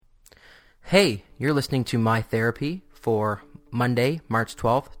Hey, you're listening to My Therapy for Monday, March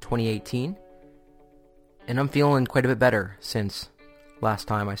 12th, 2018. And I'm feeling quite a bit better since last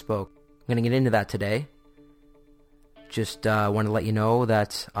time I spoke. I'm going to get into that today. Just want to let you know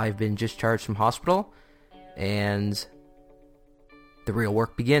that I've been discharged from hospital and the real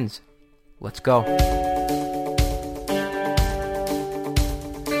work begins. Let's go.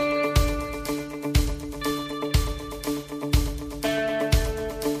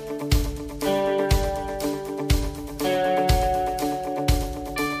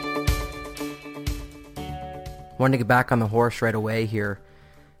 Wanted to get back on the horse right away here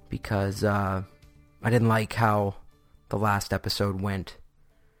because I didn't like how the last episode went.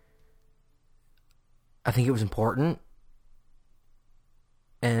 I think it was important,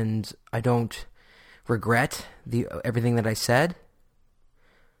 and I don't regret everything that I said,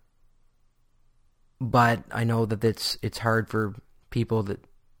 but I know that it's hard for people that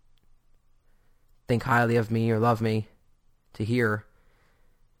think highly of me or love me to hear,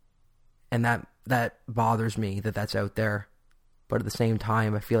 and that bothers me that that's out there. But at the same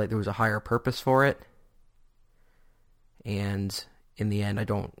time, I feel like there was a higher purpose for it. And in the end, I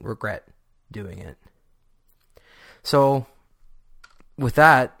don't regret doing it. So, with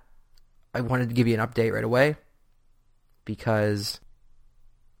that, I wanted to give you an update right away. Because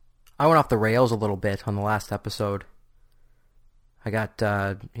I went off the rails a little bit on the last episode. I got,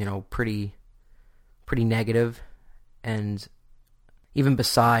 pretty negative. And even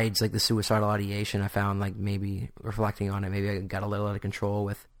besides like the suicidal ideation, I found like maybe reflecting on it, maybe I got a little out of control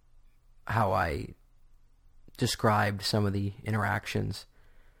with how I described some of the interactions.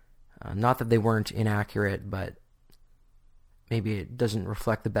 Not that they weren't inaccurate, but maybe it doesn't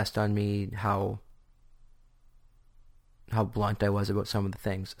reflect the best on me how blunt I was about some of the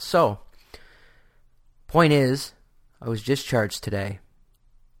things. So, point is, I was discharged today.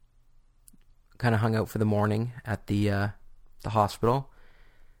 Kind of hung out for the morning at the hospital,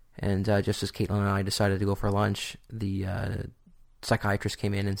 and just as Caitlin and I decided to go for lunch, the psychiatrist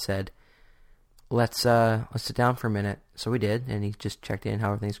came in and said, let's sit down for a minute. So we did, and he just checked in,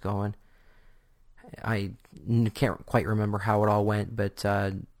 how everything's going. I can't quite remember how it all went, but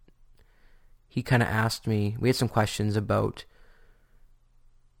he kind of asked me, we had some questions about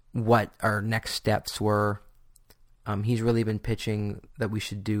what our next steps were. He's really been pitching that we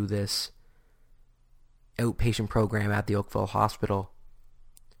should do this outpatient program at the Oakville Hospital,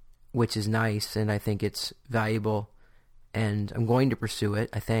 which is nice, and I think it's valuable, and I'm going to pursue it,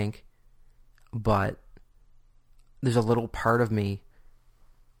 I think, but there's a little part of me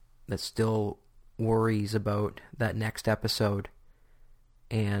that still worries about that next episode,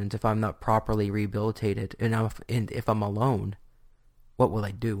 and if I'm not properly rehabilitated, and if I'm alone, what will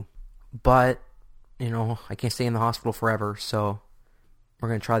I do? But, I can't stay in the hospital forever, so we're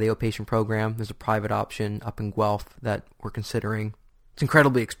going to try the outpatient program. There's a private option up in Guelph that we're considering. It's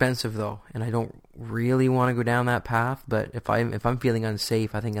incredibly expensive, though, and I don't really want to go down that path, but if I'm feeling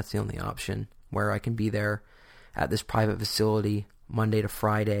unsafe, I think that's the only option, where I can be there at this private facility Monday to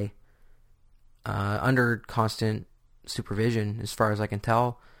Friday under constant supervision, as far as I can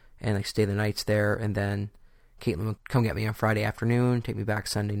tell, and I stay the nights there, and then Caitlin will come get me on Friday afternoon, take me back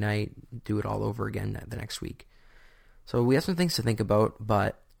Sunday night, do it all over again the next week. So we have some things to think about,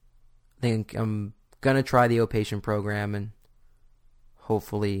 but I think I'm going to try the outpatient program, and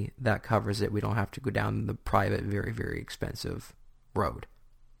hopefully that covers it. We don't have to go down the private, very, very expensive road.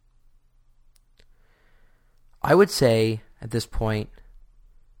 I would say at this point,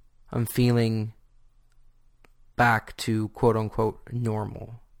 I'm feeling back to quote-unquote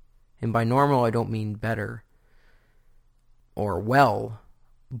normal. And by normal, I don't mean better or well,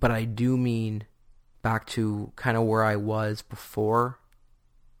 but I do mean back to kind of where I was before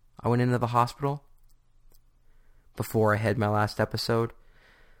I went into the hospital, before I had my last episode.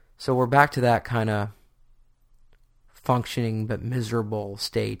 So we're back to that kind of functioning but miserable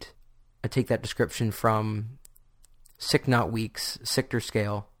state. I take that description from Sick Not Week's Sichter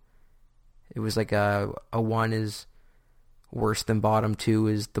scale. It was like a 1 is worse than bottom, 2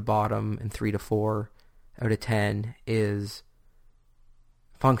 is the bottom, and 3 to 4 out of 10 is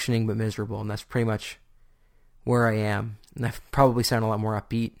functioning but miserable, and that's pretty much where I am. And I probably sound a lot more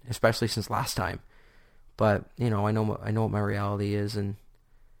upbeat, especially since last time. But I know what my reality is, and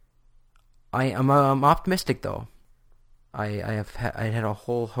I'm optimistic though. I had a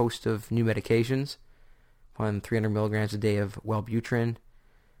whole host of new medications. I'm on 300 milligrams a day of Wellbutrin.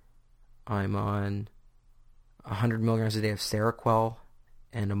 I'm on 100 milligrams a day of Seroquel,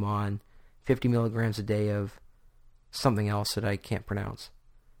 and I'm on 50 milligrams a day of something else that I can't pronounce.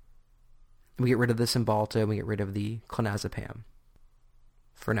 We get rid of the Cymbalta, and we get rid of the clonazepam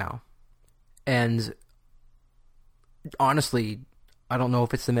for now. And honestly, I don't know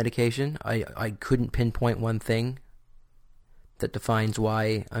if it's the medication. I couldn't pinpoint one thing that defines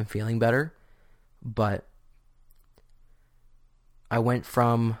why I'm feeling better. But I went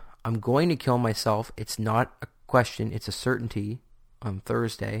from, I'm going to kill myself, it's not a question, it's a certainty, on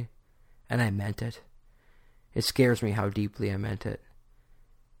Thursday, and I meant it. It scares me how deeply I meant it.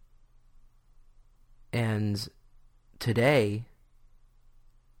 And today,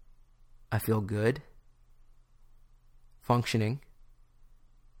 I feel good, functioning,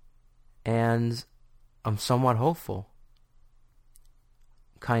 and I'm somewhat hopeful.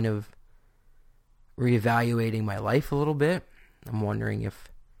 Kind of reevaluating my life a little bit. I'm wondering if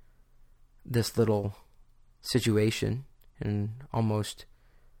this little situation and almost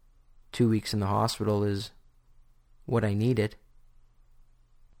 2 weeks in the hospital is what I needed.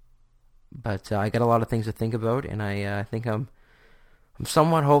 But I got a lot of things to think about, and I think I'm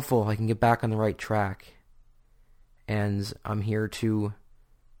somewhat hopeful I can get back on the right track. And I'm here to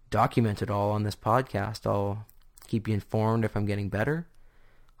document it all on this podcast. I'll keep you informed if I'm getting better.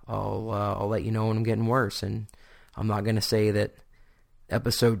 I'll let you know when I'm getting worse. And I'm not going to say that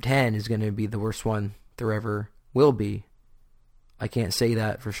episode 10 is going to be the worst one there ever will be. I can't say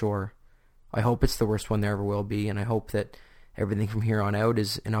that for sure. I hope it's the worst one there ever will be, and I hope that everything from here on out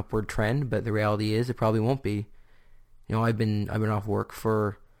is an upward trend, but the reality is it probably won't be. You know, I've been off work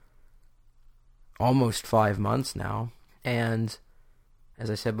for almost 5 months now, and as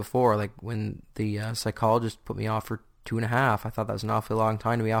I said before, like when the psychologist put me off for 2.5, I thought that was an awfully long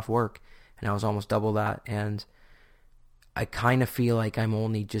time to be off work, and I was almost double that, and I kind of feel like I'm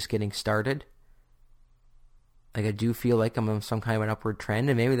only just getting started. Like I do feel like I'm on some kind of an upward trend,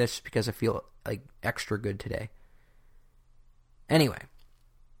 and maybe that's just because I feel like extra good today. Anyway,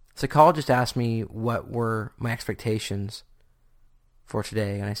 psychologist asked me what were my expectations for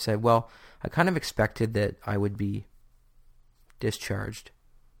today, and I said, well, I kind of expected that I would be discharged.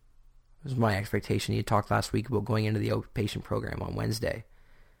 It was my expectation. You talked last week about going into the outpatient program on Wednesday.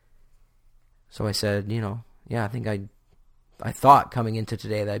 So I said, yeah, I think I thought coming into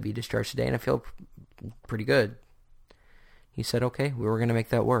today that I'd be discharged today, and I feel pretty good. He said, okay, we were going to make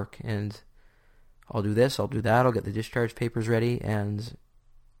that work, and I'll do this, I'll do that, I'll get the discharge papers ready, and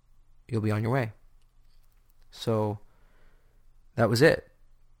you'll be on your way. So that was it.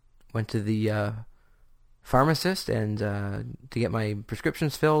 Went to the pharmacist and to get my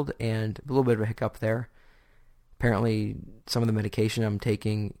prescriptions filled, and a little bit of a hiccup there. Apparently, some of the medication I'm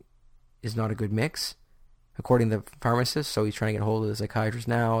taking is not a good mix, according to the pharmacist, so he's trying to get a hold of the psychiatrist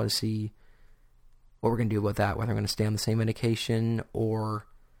now to see what we're going to do about that, whether I'm going to stay on the same medication or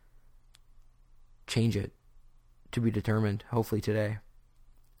change it, to be determined, hopefully today.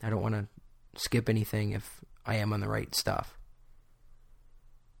 I don't want to skip anything if I am on the right stuff.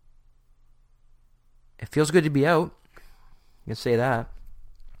 It feels good to be out. I can say that.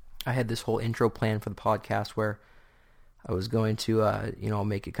 I had this whole intro plan for the podcast where I was going to,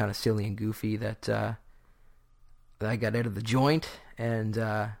 make it kind of silly and goofy that I got out of the joint and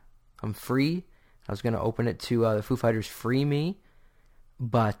I'm free. I was going to open it to the Foo Fighters' Free Me,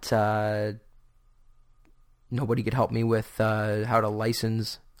 but nobody could help me with how to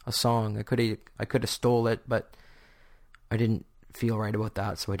license a song. I could have stole it, but I didn't feel right about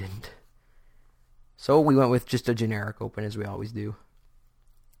that, so I didn't. So we went with just a generic open, as we always do.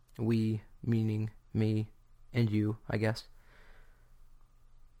 We, meaning me and you, I guess.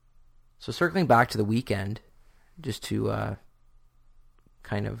 So circling back to the weekend, just to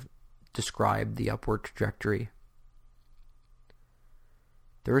kind of describe the upward trajectory.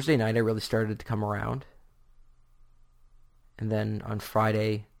 Thursday night I really started to come around. And then on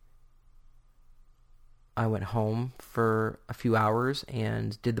Friday I went home for a few hours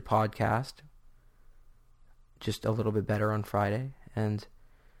and did the podcast. Just a little bit better on Friday, and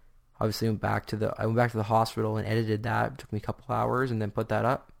obviously I went back to the hospital and edited that. It took me a couple hours and then put that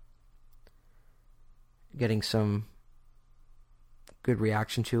up. Getting some good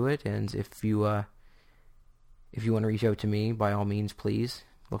reaction to it, and if you want to reach out to me, by all means, please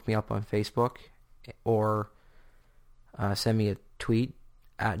look me up on Facebook or send me a tweet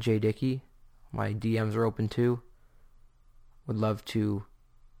at jdickey. My DMs are open too. Would love to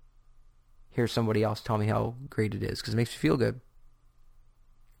hear somebody else tell me how great it is, because it makes me feel good.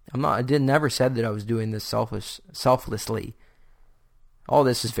 Never said that I was doing this selflessly. All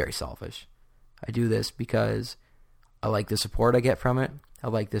this is very selfish. I do this because I like the support I get from it. I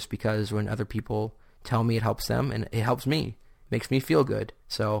like this because when other people tell me it helps them, and it helps me. It makes me feel good.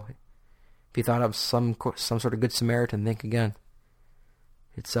 So if you thought I was some sort of good Samaritan, think again.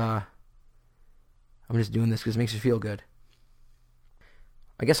 It's I'm just doing this because it makes me feel good.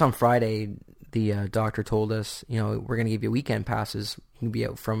 I guess on Friday, the doctor told us, we're going to give you weekend passes. You can be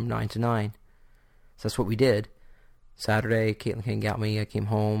out from 9 to 9. So that's what we did. Saturday, Caitlin came and got me. I came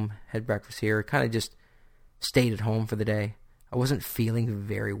home, had breakfast here, kind of just stayed at home for the day. I wasn't feeling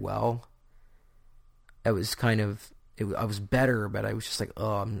very well. I was I was better, but I was just like,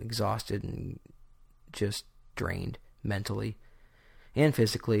 I'm exhausted and just drained mentally and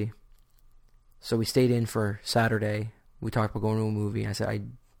physically. So we stayed in for Saturday. We talked about going to a movie. I said I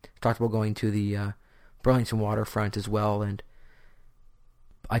talked about going to the Burlington waterfront as well, and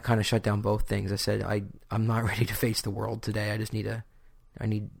I kind of shut down both things. I said I'm not ready to face the world today. I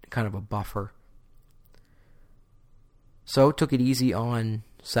need kind of a buffer. So took it easy on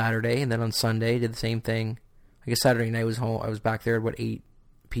Saturday, and then on Sunday did the same thing. I guess Saturday night was home. I was back there at 8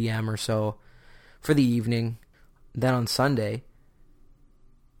 p.m. or so for the evening. Then on Sunday,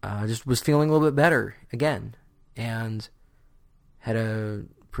 just was feeling a little bit better again, and had a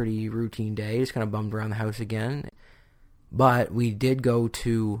pretty routine day. Just kind of bummed around the house again. But we did go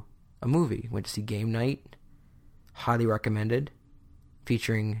to a movie. Went to see Game Night. Highly recommended.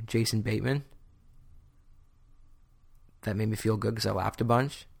 Featuring Jason Bateman. That made me feel good because I laughed a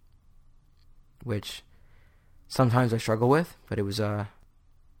bunch. Which sometimes I struggle with. But it was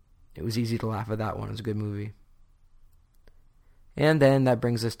easy to laugh at that one. It was a good movie. And then that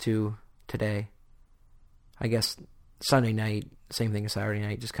brings us to today. I guess Sunday night, same thing as Saturday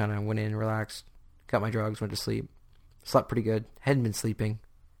night. Just kind of went in, relaxed, got my drugs, went to sleep. Slept pretty good. Hadn't been sleeping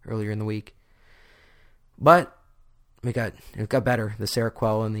earlier in the week. But it got better. The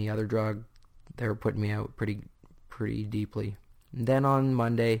Seroquel and the other drug, they were putting me out pretty deeply. And then on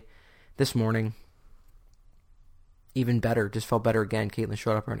Monday, this morning, even better. Just felt better again. Caitlin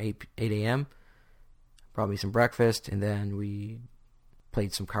showed up around 8 a.m., brought me some breakfast, and then we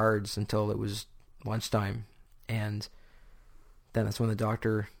played some cards until it was lunchtime. And then that's when the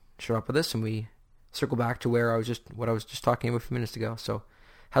doctor showed up with us, and we circle back to what I was just talking about a few minutes ago. So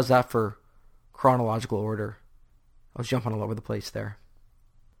how's that for chronological order? I was jumping all over the place there.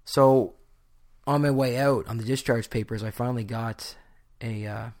 So on my way out on the discharge papers, I finally got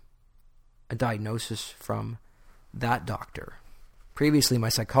a diagnosis from that doctor. Previously, my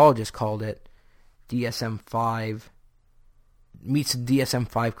psychologist called it DSM-5, meets the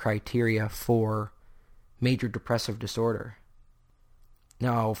DSM-5 criteria for major depressive disorder.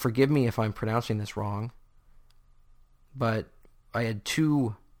 Now, forgive me if I'm pronouncing this wrong, but I had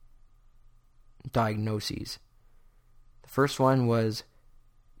two diagnoses. The first one was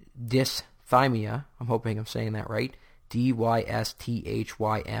dysthymia. I'm hoping I'm saying that right. DYSTHYMIA.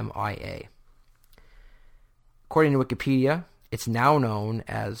 According to Wikipedia, it's now known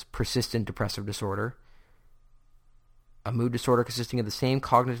as persistent depressive disorder, a mood disorder consisting of the same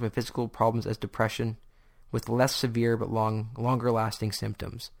cognitive and physical problems as depression, with less severe but longer-lasting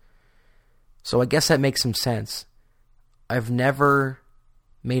symptoms. So I guess that makes some sense. I've never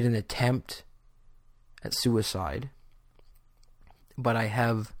made an attempt at suicide, but I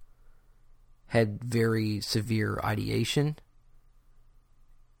have had very severe ideation,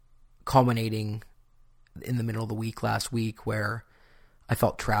 culminating in the middle of the week last week where I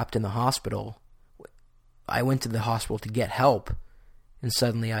felt trapped in the hospital. I went to the hospital to get help, and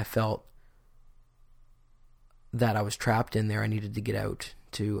suddenly I felt that I was trapped in there. I needed to get out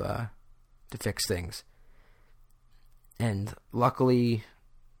to fix things. And luckily,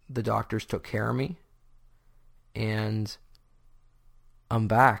 the doctors took care of me, and I'm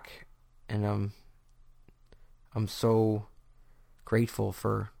back, and I'm so grateful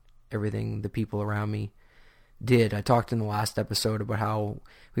for everything the people around me did. I talked in the last episode about how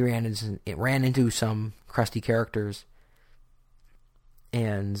we ran into some crusty characters,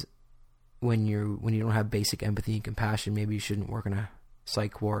 and when you don't have basic empathy and compassion, maybe you shouldn't work in a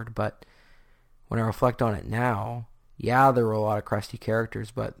psych ward. But when I reflect on it now, yeah, there were a lot of crusty characters,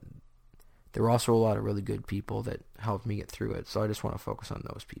 but there were also a lot of really good people that helped me get through it. So I just want to focus on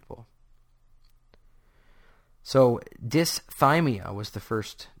those people. So dysthymia was the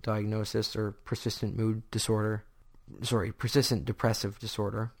first diagnosis, or persistent depressive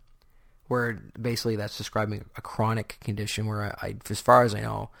disorder, where basically that's describing a chronic condition where I as far as I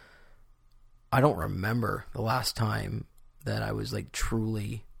know, I don't remember the last time that I was like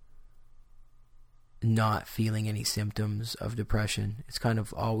truly not feeling any symptoms of depression. It's kind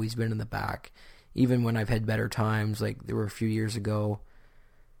of always been in the back. Even when I've had better times, like there were a few years ago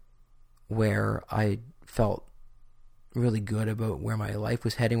where I felt really good about where my life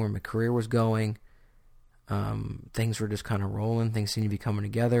was heading, where my career was going. Things were just kind of rolling. Things seemed to be coming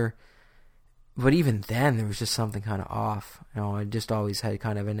together. But even then, there was just something kind of off. I just always had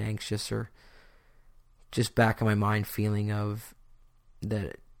kind of an anxious or just back in my mind feeling of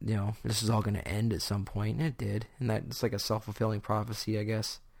that this is all going to end at some point. And it did. And that's like a self-fulfilling prophecy, I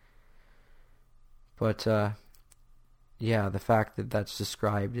guess. But, the fact that that's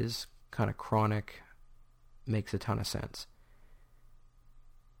described as kind of chronic makes a ton of sense.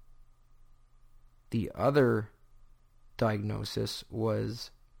 The other diagnosis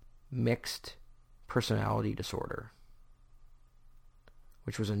was mixed personality disorder,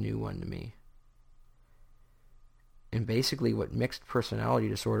 which was a new one to me. And basically what mixed personality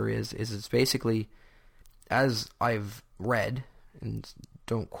disorder is it's basically, as I've read, and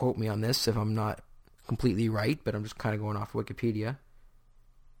don't quote me on this if I'm not completely right, but I'm just kind of going off Wikipedia.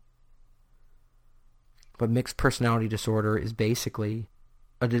 But mixed personality disorder is basically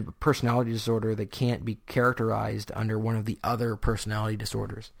a personality disorder that can't be characterized under one of the other personality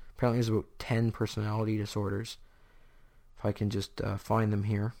disorders. Apparently there's about 10 personality disorders. If I can just find them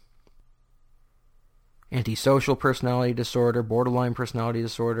here. Antisocial personality disorder, borderline personality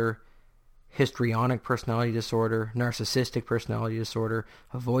disorder, histrionic personality disorder, narcissistic personality disorder,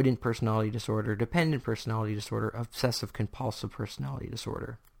 avoidant personality disorder, dependent personality disorder, obsessive compulsive personality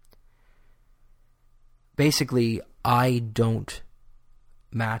disorder. Basically, I don't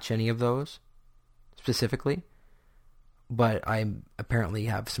match any of those specifically, but I apparently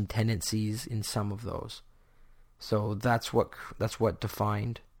have some tendencies in some of those. So that's what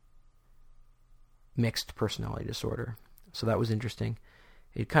defined mixed personality disorder. So that was interesting.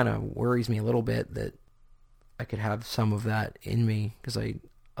 It kind of worries me a little bit that I could have some of that in me, because I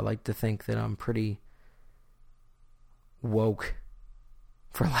like to think that I'm pretty woke,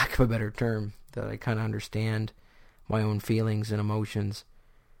 for lack of a better term, that I kind of understand my own feelings and emotions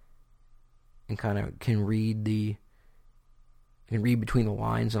and kind of can read between the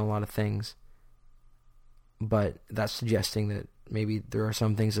lines on a lot of things. But that's suggesting that maybe there are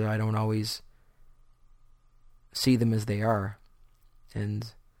some things that I don't always see them as they are. And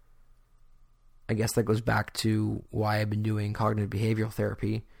I guess that goes back to why I've been doing cognitive behavioral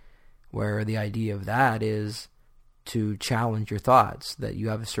therapy, where the idea of that is to challenge your thoughts, that you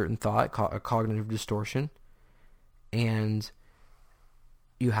have a certain thought, a cognitive distortion, and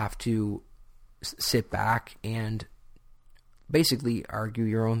you have to sit back and basically argue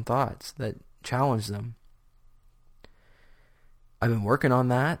your own thoughts that challenge them. I've been working on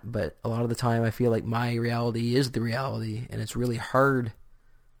that, but a lot of the time I feel like my reality is the reality, and it's really hard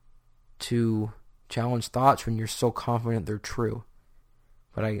to challenge thoughts when you're so confident they're true.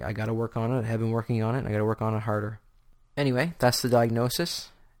 But I got to work on it. I have been working on it, and I got to work on it harder. Anyway, that's the diagnosis,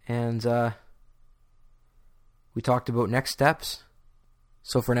 and we talked about next steps.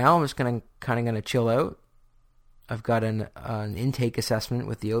 So for now, I'm just kind of going to chill out. I've got an intake assessment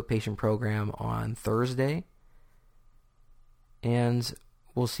with the outpatient program on Thursday, and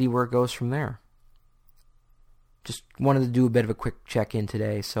we'll see where it goes from there. Just wanted to do a bit of a quick check-in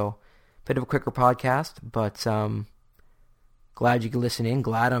today, so a bit of a quicker podcast, but glad you could listen in.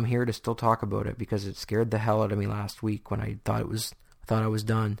 Glad I'm here to still talk about it, because it scared the hell out of me last week when I thought I was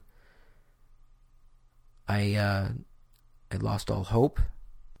done. I lost all hope,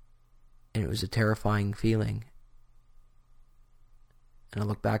 and it was a terrifying feeling. And I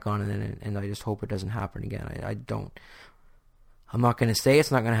look back on it, and I just hope it doesn't happen again. I'm not going to say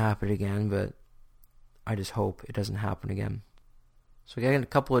it's not going to happen again, but I just hope it doesn't happen again. So I got a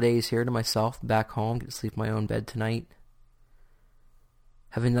couple of days here to myself, back home, get to sleep in my own bed tonight.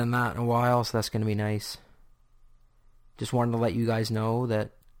 Haven't done that in a while, so that's going to be nice. Just wanted to let you guys know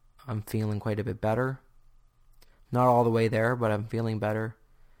that I'm feeling quite a bit better. Not all the way there, but I'm feeling better.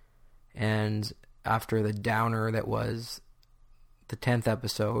 And after the downer that was the 10th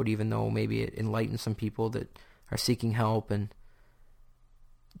episode, even though maybe it enlightened some people that are seeking help and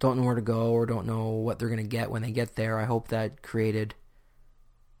don't know where to go or don't know what they're going to get when they get there, I hope that created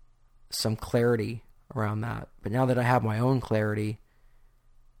some clarity around that. But now that I have my own clarity,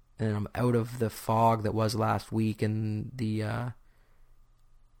 and I'm out of the fog that was last week, and the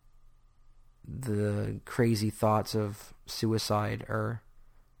crazy thoughts of suicide are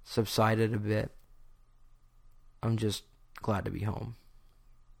subsided a bit, I'm just glad to be home.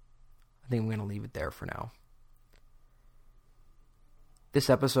 I think I'm going to leave it there for now. This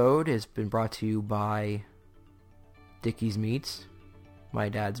episode has been brought to you by Dickie's Meats, my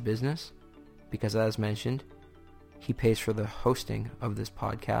dad's business, because as mentioned, he pays for the hosting of this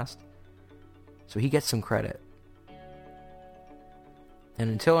podcast, so he gets some credit. And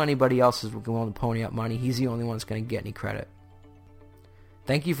until anybody else is willing to pony up money, he's the only one that's going to get any credit.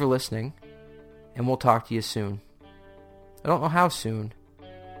 Thank you for listening, and we'll talk to you soon. I don't know how soon,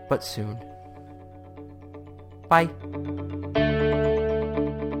 but soon. Bye.